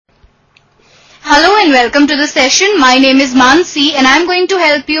Hello and welcome to the session. My name is Mansi and I am going to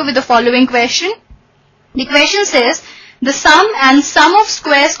help you with the following question. The question says, the sum and sum of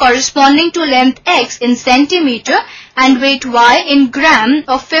squares corresponding to length x in centimeter and weight y in gram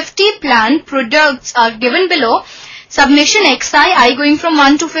of 50 plant products are given below. Summation xi, I going from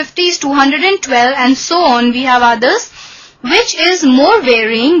 1 to 50 is 212 and so on. We have others. Which is more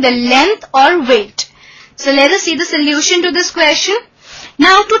varying, the length or weight? So let us see the solution to this question.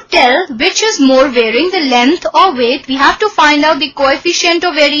 Now to tell which is more varying, the length or weight, we have to find out the coefficient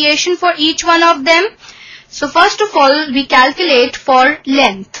of variation for each one of them. So first of all, we calculate for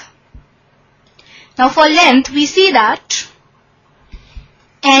length. Now for length, we see that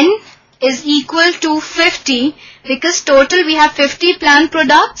n is equal to 50 because total we have 50 plant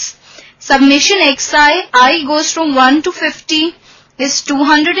products. Summation xi, I goes from 1 to 50 is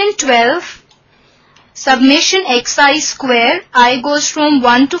 212. Summation xi square, I goes from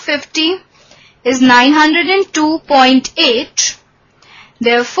 1 to 50 is 902.8.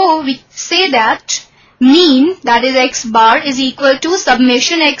 Therefore, we say that mean, that is x bar, is equal to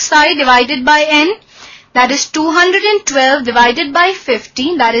summation xi divided by n, that is 212 divided by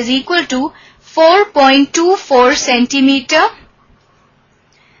 50, that is equal to 4.24 centimeter.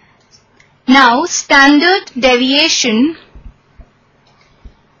 Now, standard deviation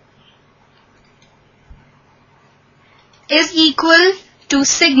is equal to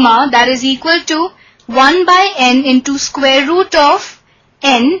sigma, that is equal to 1 by n into square root of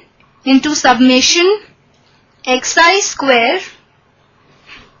n into summation xi square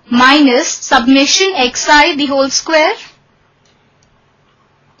minus summation xi the whole square.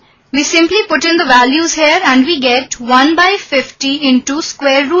 We simply put in the values here and we get 1 by 50 into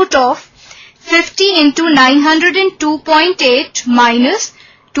square root of 50 into 902.8 minus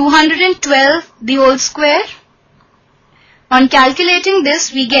 212 the whole square. On calculating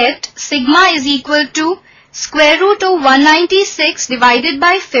this, we get sigma is equal to square root of 196 divided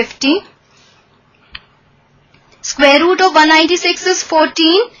by 50. Square root of 196 is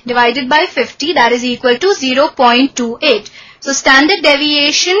 14 divided by 50, that is equal to 0.28. So standard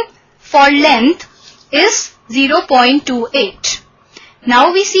deviation for length is 0.28.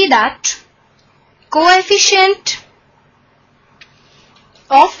 Now we see that coefficient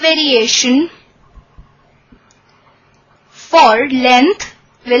of variation for length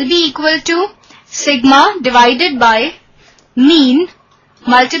will be equal to sigma divided by mean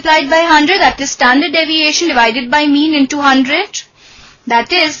multiplied by 100, that is standard deviation divided by mean into 100,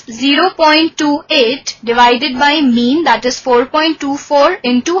 that is 0.28 divided by mean, that is 4.24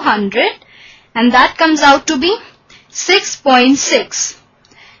 into 100, and that comes out to be 6.6.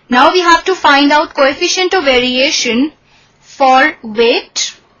 Now we have to find out coefficient of variation for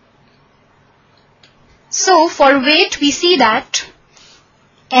weight. So for weight we see that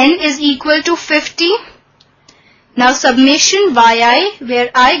n is equal to 50. Now summation yi, where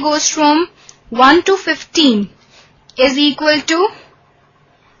I goes from 1 to 15 is equal to,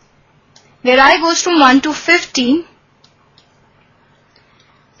 where I goes from 1 to 15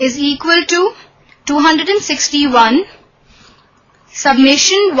 is equal to 261.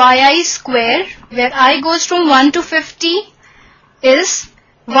 Summation yi square, where I goes from 1 to 50 is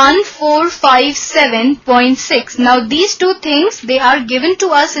 1457.6. Now these two things, they are given to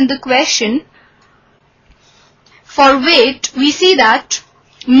us in the question. For weight, we see that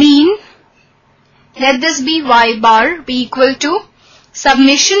mean, let this be y bar, be equal to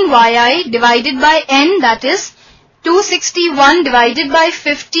summation yi divided by n, that is 261 divided by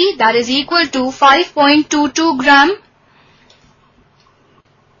 50, that is equal to 5.22 gram.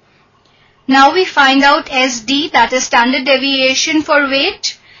 Now we find out SD, that is standard deviation for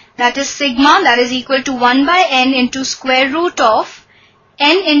weight, that is sigma, that is equal to 1 by n into square root of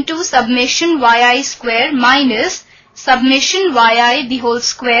n into summation yi square minus summation yi the whole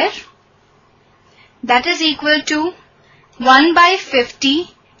square, that is equal to 1 by 50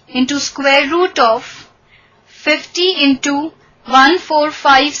 into square root of 50 into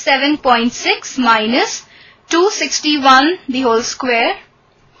 1457.6 minus 261 the whole square.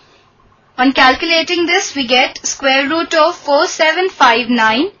 On calculating this, we get square root of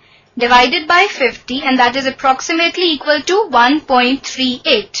 4759 divided by 50, and that is approximately equal to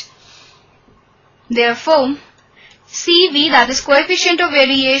 1.38. Therefore, CV, that is coefficient of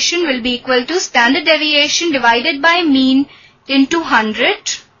variation, will be equal to standard deviation divided by mean into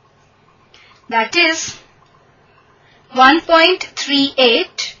 100, that is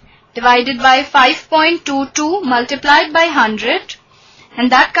 1.38 divided by 5.22 multiplied by 100,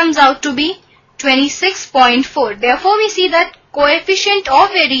 and that comes out to be 26.4. Therefore, we see that coefficient of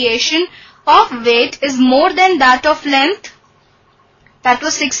variation of weight is more than that of length. That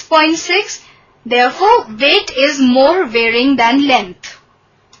was 6.6. Therefore, weight is more varying than length.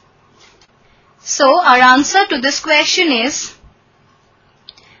 So, our answer to this question is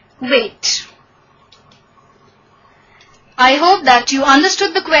weight. I hope that you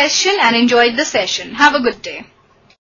understood the question and enjoyed the session. Have a good day.